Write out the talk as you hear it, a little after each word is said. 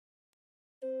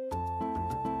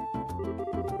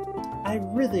I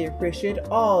really appreciate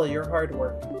all your hard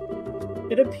work.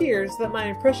 It appears that my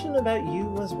impression about you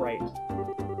was right.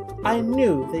 I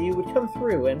knew that you would come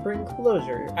through and bring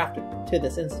closure to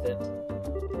this incident.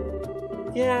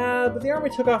 Yeah, but the army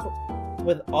took off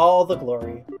with all the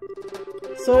glory.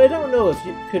 So I don't know if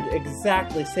you could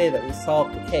exactly say that we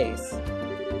solved the case.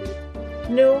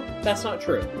 No, that's not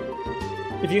true.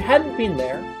 If you hadn't been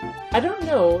there, I don't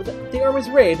know that the army's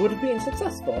raid would have been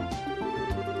successful.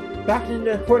 Backed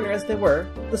into a corner as they were,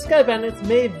 the Sky Bandits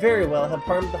may very well have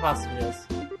harmed the hostages.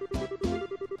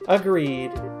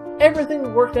 Agreed.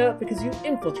 Everything worked out because you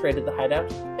infiltrated the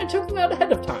hideout and took them out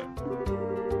ahead of time.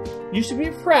 You should be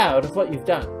proud of what you've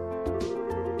done.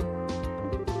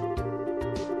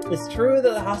 It's true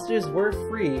that the hostages were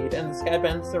freed and the Sky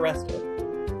Bandits arrested.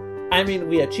 I mean,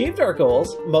 we achieved our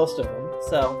goals, most of them,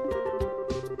 so...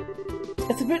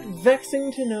 It's a bit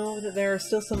vexing to know that there are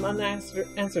still some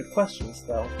unanswered questions,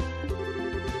 though.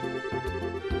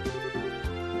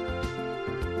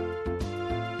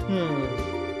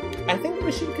 I think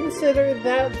we should consider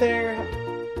that there's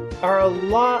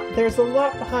a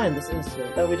lot behind this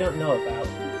incident that we don't know about.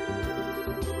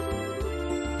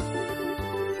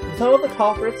 With all the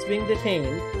culprits being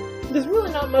detained, there's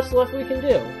really not much left we can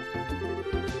do.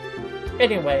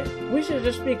 Anyway, we should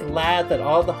just be glad that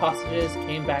all the hostages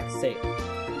came back safe.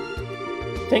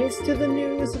 Thanks to the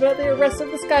news about the arrest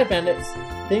of the Sky Bandits,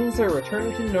 things are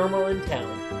returning to normal in town.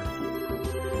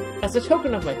 As a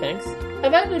token of my thanks,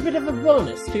 I've added a bit of a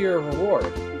bonus to your reward.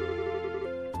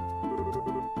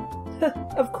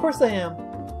 Of course I am.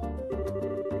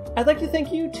 I'd like to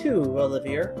thank you too,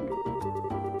 Olivier.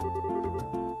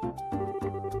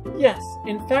 Yes,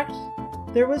 in fact,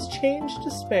 there was change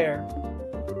to spare.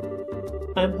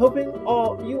 I'm hoping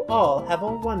you all have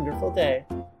a wonderful day.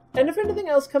 And if anything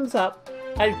else comes up,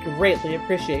 I'd greatly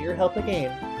appreciate your help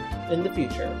again in the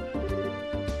future.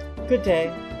 Good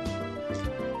day.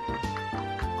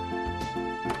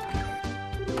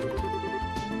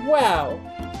 Wow!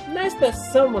 Nice that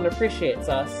someone appreciates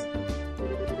us.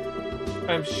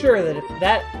 I'm sure that if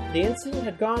the incident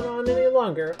had gone on any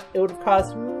longer, it would have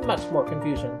caused much more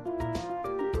confusion.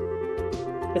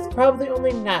 It's probably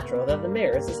only natural that the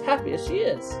mayor is as happy as she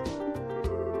is.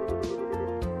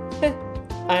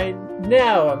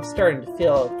 Now I'm starting to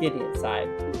feel giddy inside.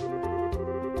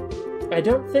 I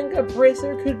don't think a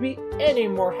bracer could be any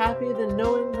more happy than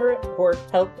knowing her report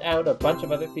helped out a bunch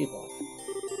of other people.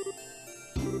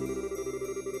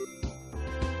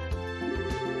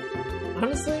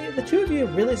 Honestly, the two of you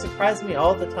really surprise me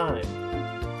all the time.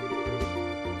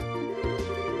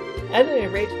 At any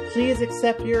rate, please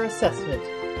accept your assessment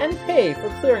and pay for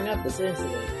clearing up this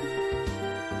incident.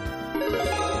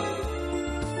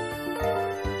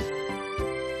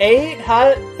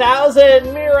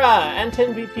 $8,000 Mira and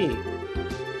 10 BP.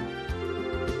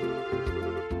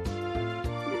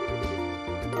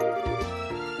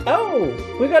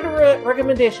 Oh, we got a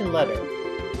recommendation letter.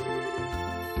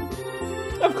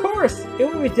 Of course, it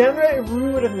would be downright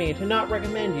rude of me to not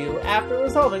recommend you after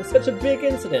resolving such a big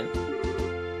incident.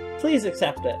 Please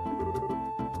accept it.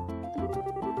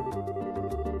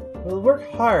 We'll work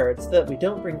hard so that we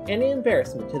don't bring any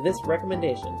embarrassment to this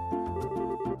recommendation.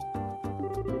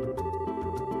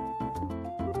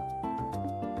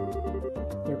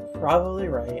 You're probably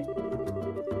right.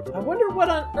 I wonder what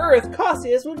on earth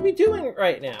Cassius would be doing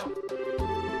right now.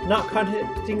 Not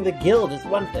contacting the guild is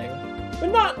one thing, but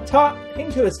not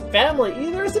talking to his family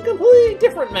either is a completely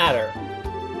different matter.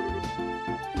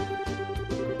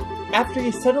 After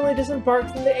he suddenly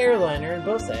disembarked from the airliner in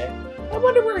Bose, I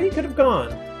wonder where he could have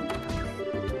gone.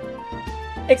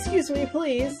 Excuse me,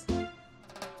 please.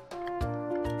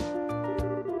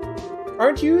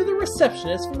 Aren't you the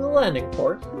receptionist from the landing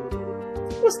port?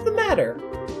 What's the matter?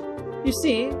 You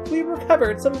see, we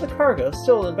recovered some of the cargo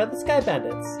stolen by the Sky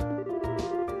Bandits.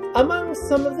 Among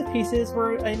some of the pieces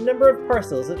were a number of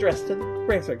parcels addressed to the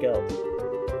Bracer Guild.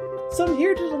 So I'm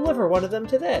here to deliver one of them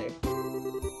today.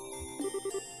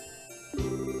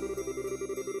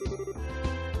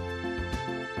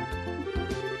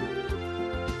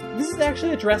 This is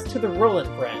actually addressed to the Roland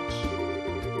branch.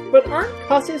 But aren't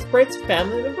Cassius Bright's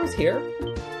family members here?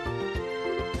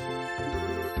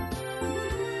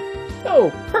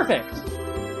 Oh, perfect!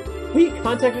 We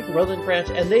contacted Roland branch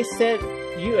and they said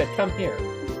you had come here.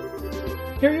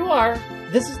 Here you are.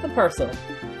 This is the parcel.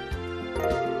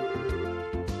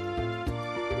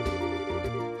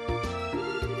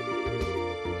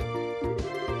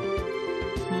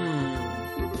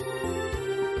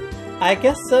 I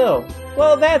guess so.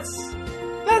 Well, that's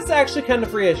actually kind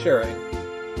of reassuring.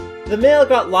 The mail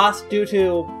got lost due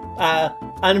to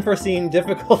unforeseen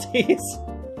difficulties.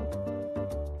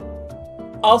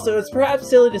 Also, it's perhaps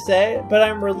silly to say, but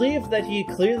I'm relieved that he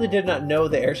clearly did not know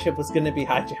the airship was going to be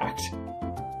hijacked.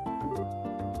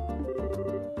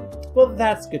 Well,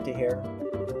 that's good to hear.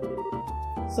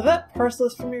 So that parcel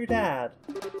is from your dad.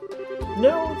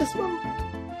 No, this one...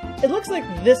 It looks like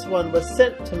this one was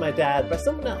sent to my dad by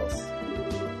someone else.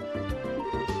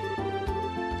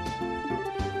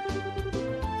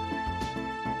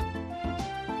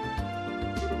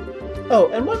 Oh,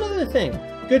 and one other thing.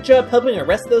 Good job helping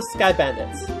arrest those sky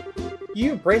bandits.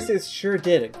 You bracers sure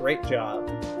did a great job.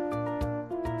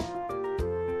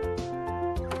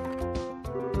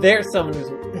 There's someone who's...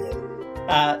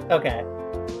 okay.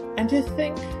 And to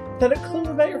think that a clue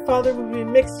about your father would be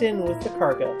mixed in with the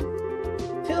cargo.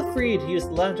 Feel free to use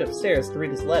the lounge upstairs to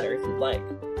read his letter if you'd like.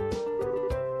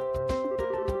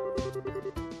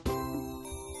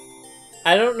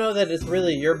 I don't know that it's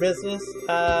really your business,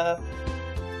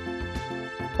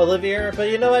 Olivier, but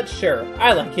you know what? Sure,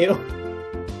 I like you.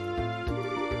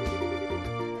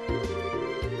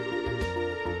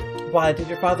 Why did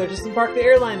your father disembark the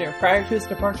airliner prior to his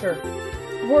departure?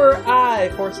 Were I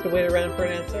forced to wait around for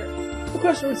an answer? The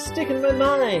question would stick in my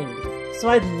mind, so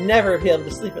I'd never be able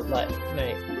to sleep at night.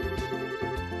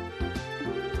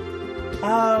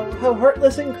 Oh, how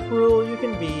heartless and cruel you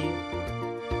can be.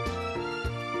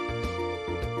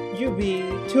 You be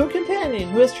to a companion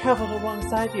who has traveled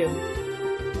alongside you.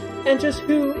 And just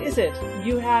who is it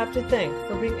you have to thank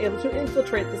for being able to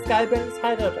infiltrate the Sky Bandits'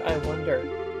 hideout, I wonder?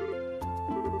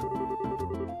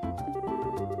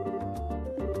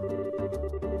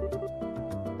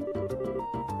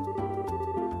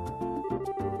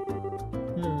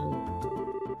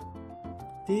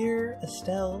 Dear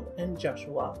Estelle and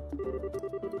Joshua,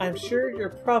 I'm sure you're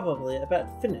probably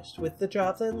about finished with the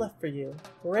jobs I left for you,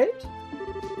 right?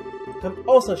 I'm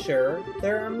also sure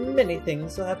there are many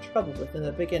things you'll have trouble with in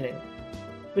the beginning,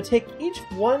 but take each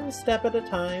one step at a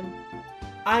time.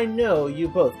 I know you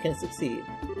both can succeed.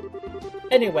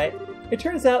 Anyway, it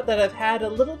turns out that I've had a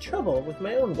little trouble with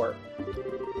my own work,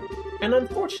 and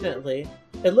unfortunately,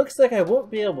 it looks like I won't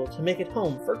be able to make it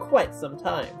home for quite some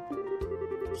time.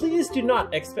 Please do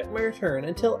not expect my return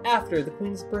until after the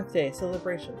Queen's birthday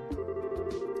celebration.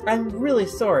 I'm really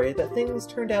sorry that things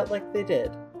turned out like they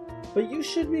did, but you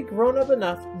should be grown up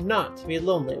enough not to be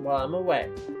lonely while I'm away.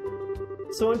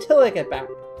 So until I get back,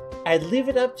 I'd leave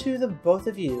it up to the both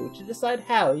of you to decide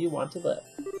how you want to live.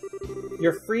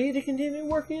 You're free to continue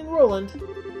working in Roland,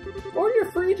 or you're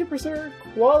free to pursue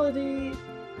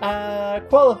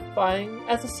qualifying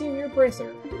as a senior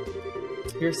bracer.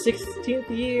 Your 16th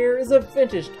year is a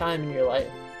vintage time in your life,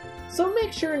 so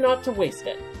make sure not to waste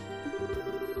it.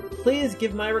 Please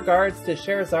give my regards to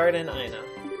Scheherazade and Aina.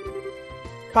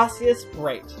 Cassius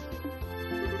Bright.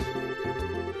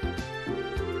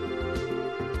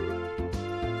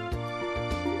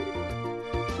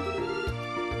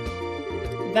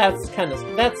 That's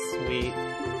sweet.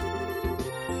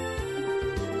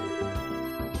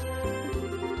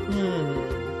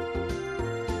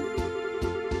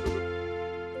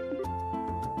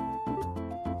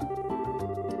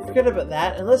 Forget about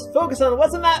that, and let's focus on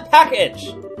what's in that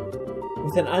package!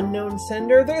 With an unknown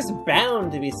sender, there's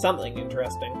bound to be something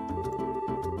interesting.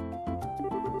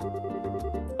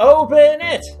 Open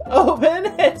it! Open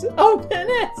it! Open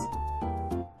it!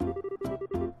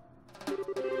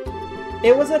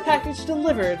 It was a package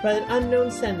delivered by an unknown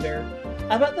sender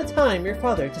about the time your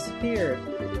father disappeared.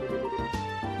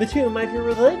 The two might be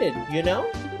related, you know?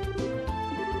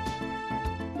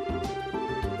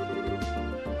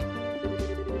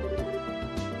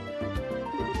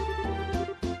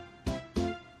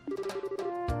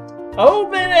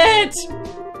 Open it!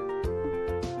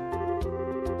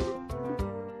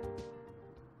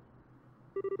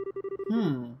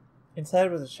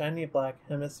 Inside was a shiny black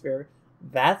hemisphere.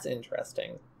 That's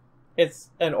interesting. It's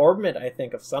an orbment, I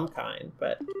think, of some kind,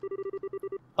 but...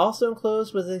 Also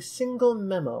enclosed was a single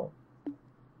memo.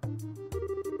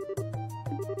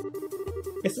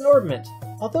 It's an orbment,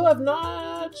 although I'm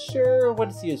not sure what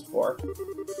it's used for.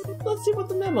 Let's see what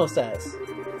the memo says.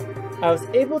 I was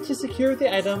able to secure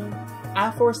the item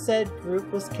aforesaid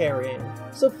group was carrying,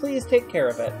 so please take care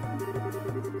of it.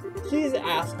 Please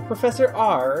ask Professor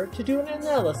R to do an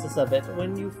analysis of it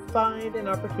when you find an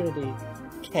opportunity.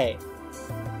 K.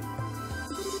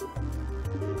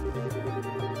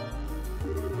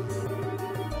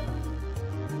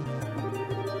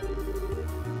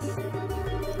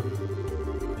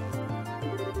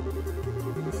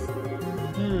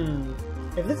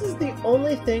 If this is the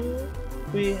only thing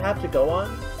we have to go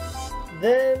on,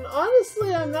 then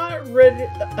honestly I'm about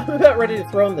ready to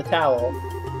throw in the towel.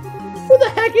 Who the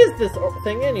heck is this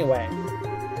thing anyway?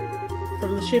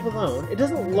 from the shape alone, it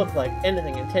doesn't look like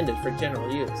anything intended for general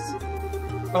use.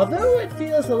 Although it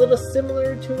feels a little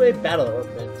similar to a battle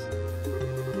ornament.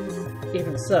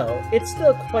 Even so, it's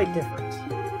still quite different.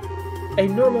 A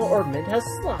normal ornament has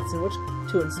slots in which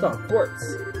to install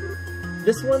quartz.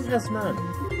 This one has none.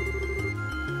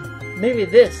 Maybe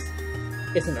this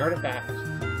is an artifact.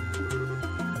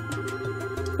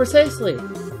 Precisely.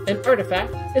 An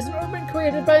artifact is an ornament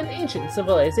created by an ancient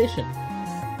civilization.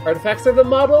 Artifacts are the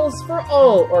models for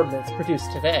all ornaments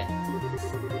produced today.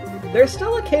 They're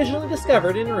still occasionally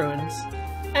discovered in ruins,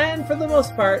 and for the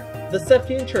most part, the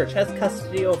Septian Church has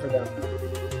custody over them.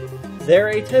 They're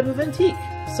a type of antique,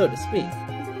 so to speak.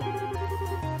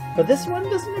 But this one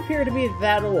doesn't appear to be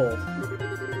that old.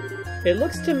 It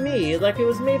looks to me like it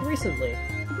was made recently.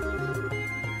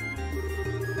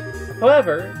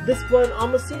 However, this one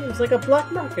almost seems like a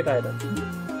black market item.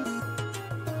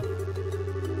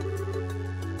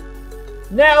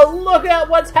 Now look at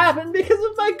what's happened because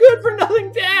of my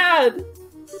good-for-nothing dad!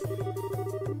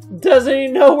 Doesn't he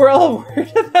know we're all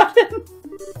worried about him?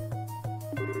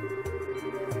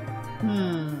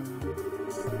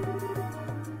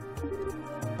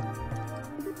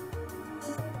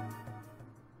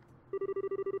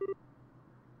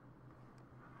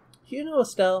 You know,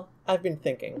 Estelle, I've been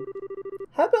thinking.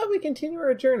 How about we continue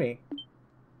our journey?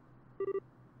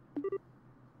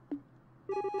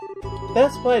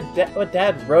 That's what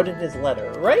Dad wrote in his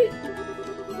letter, right?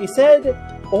 He said,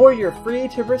 or you're free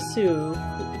to pursue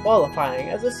qualifying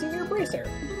as a senior bracer.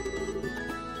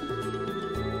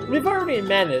 We've already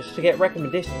managed to get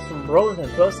recommendations from Roland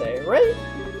and Bose, right?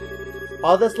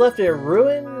 All that's left are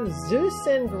Ruin, Zeus,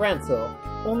 and Grancel.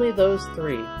 Only those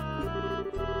three.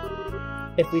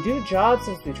 If we do jobs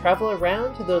as we travel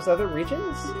around to those other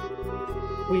regions,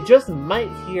 we just might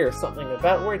hear something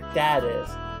about where Dad is,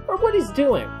 or what he's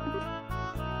doing.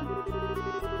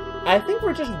 I think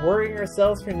we're just worrying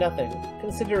ourselves for nothing,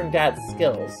 considering Dad's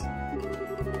skills.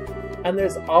 And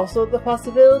there's also the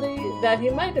possibility that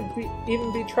he might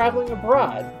even be traveling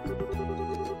abroad.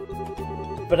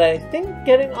 But I think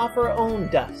getting off our own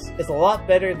duffs is a lot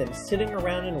better than sitting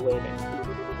around and waiting.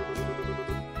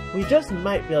 We just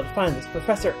might be able to find this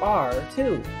Professor R,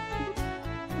 too.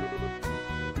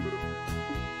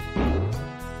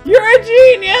 You're a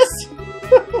genius!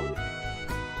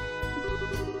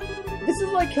 This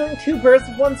is like killing 2 birds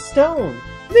with 1 stone.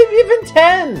 Maybe even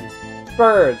 10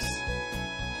 birds.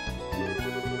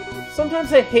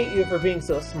 Sometimes I hate you for being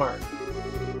so smart.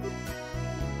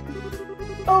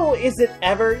 Oh, is it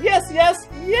ever? Yes, yes,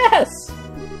 yes!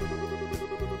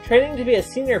 Training to be a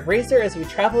senior bracer as we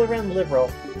travel around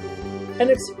Liberal. And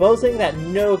exposing that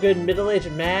no-good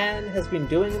middle-aged man has been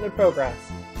doing in the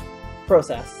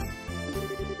process.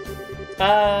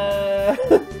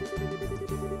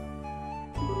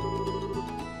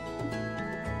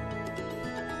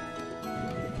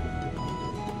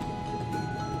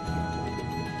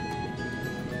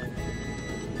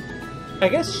 I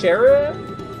guess Shara?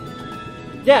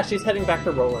 Yeah, she's heading back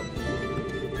to Roland.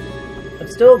 I'm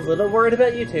still a little worried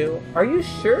about you two. Are you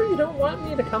sure you don't want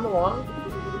me to come along?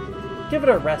 Give it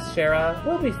a rest, Shara.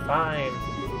 We'll be fine.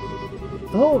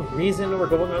 The whole reason we're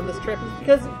going on this trip is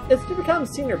because it's to become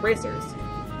senior bracers.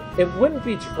 It wouldn't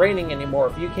be training anymore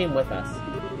if you came with us.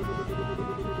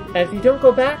 And if you don't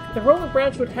go back, the Roland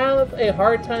branch would have a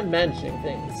hard time managing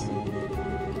things.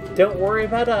 Don't worry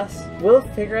about us. We'll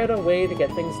figure out a way to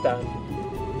get things done.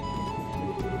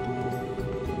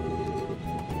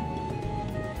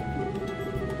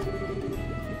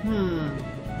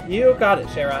 You got it,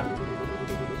 Shara.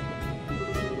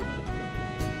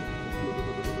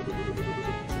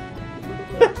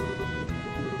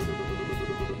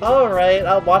 Alright,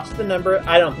 I'll watch the number.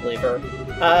 I don't believe her.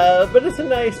 But it's a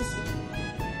nice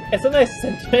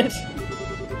sentiment.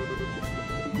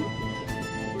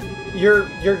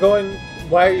 You're going...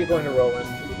 Why are you going to Roland?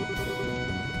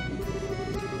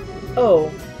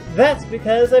 Oh, that's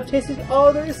because I've tasted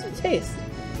all there is to taste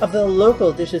of the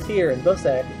local dishes here in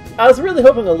Bose. I was really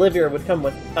hoping Olivier would come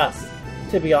with us,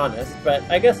 to be honest, but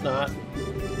I guess not.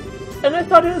 And I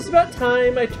thought it was about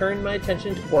time I turned my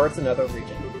attention towards another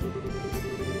region.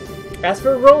 As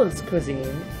for Roland's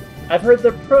cuisine, I've heard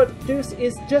the produce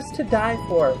is just to die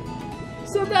for.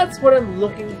 So that's what I'm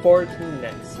looking forward to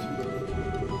next.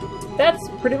 That's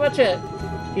pretty much it.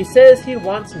 He says he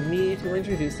wants me to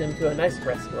introduce him to a nice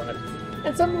restaurant,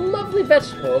 and some lovely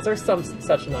vegetables or some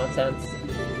such nonsense.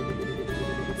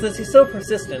 Since he's so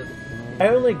persistent, I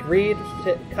only agreed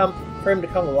for him to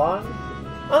come along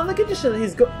on the condition that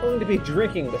he's going to be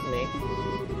drinking with me.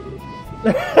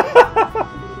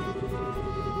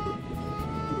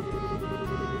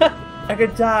 I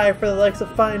could die for the likes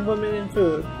of fine women and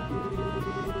food.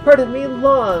 Part of me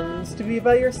longs to be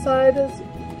by your side as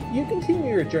you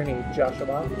continue your journey,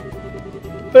 Joshua.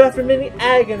 But after many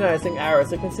agonizing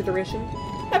hours of consideration,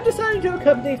 I've decided to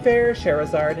accompany fair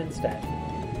Scheherazade instead.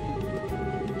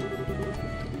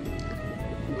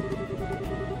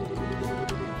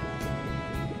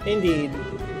 Indeed.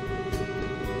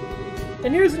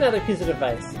 And here's another piece of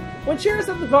advice. When Cher's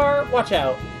at the bar, watch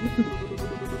out.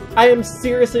 I am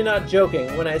seriously not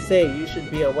joking when I say you should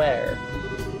be aware.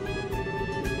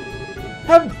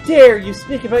 How dare you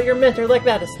speak about your mentor like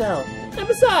that, Estelle? And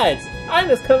besides,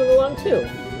 Ina's coming along too.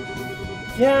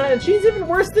 Yeah, and she's even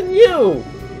worse than you!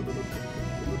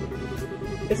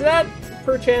 Is that,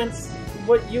 perchance,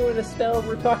 what you and Estelle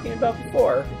were talking about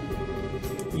before?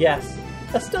 Yes.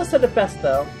 Estelle said it best,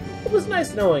 though. It was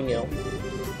nice knowing you.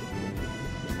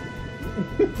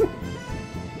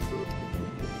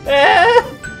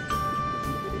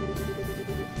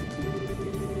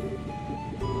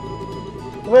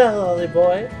 Well, Ollie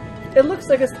boy, it looks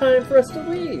like it's time for us to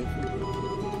leave.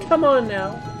 Come on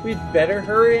now, we'd better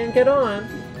hurry and get on.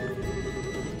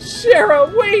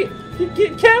 Shara, wait!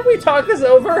 Can't we talk this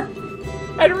over?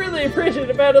 I'd really appreciate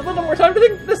about a little more time to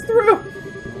think this through.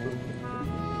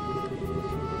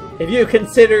 If you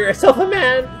consider yourself a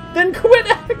man, then quit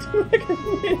acting like a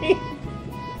ninny.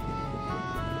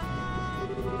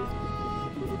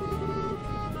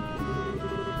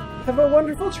 Have a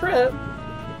wonderful trip.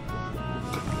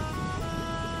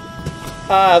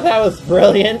 Ah, that was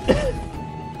brilliant.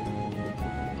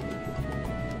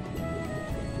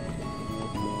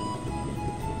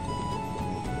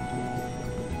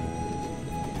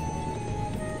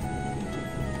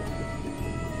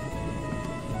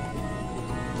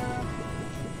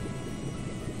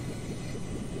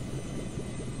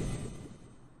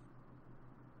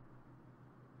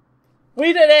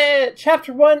 We did it!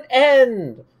 Chapter 1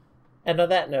 end! And on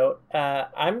that note,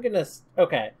 I'm gonna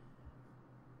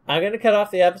cut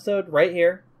off the episode right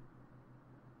here.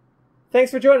 Thanks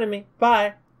for joining me.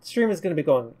 Bye. The stream is gonna be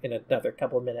going in another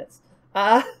couple of minutes.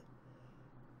 Oh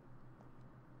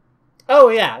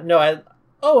yeah, no,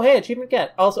 oh hey, achievement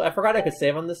get. Also, I forgot I could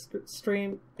save on this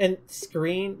screen.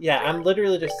 Yeah, I'm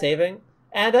literally just saving.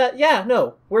 And yeah,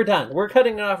 no, we're done. We're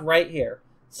cutting it off right here.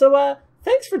 So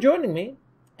thanks for joining me.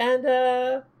 And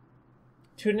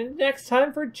tune in next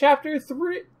time for chapter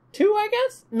 2, I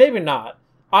guess? Maybe not.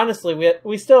 Honestly,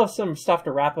 we still have some stuff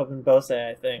to wrap up in Bose,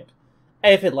 I think.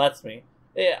 If it lets me.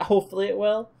 Hopefully it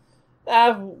will.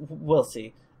 We'll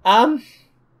see.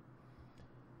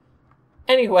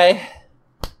 Anyway,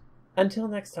 until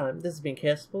next time, this has been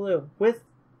Chaos Blue with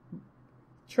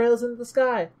Trails into the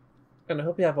Sky. And I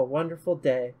hope you have a wonderful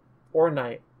day, or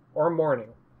night, or morning.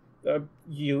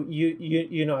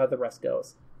 You know how the rest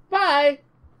goes. Bye!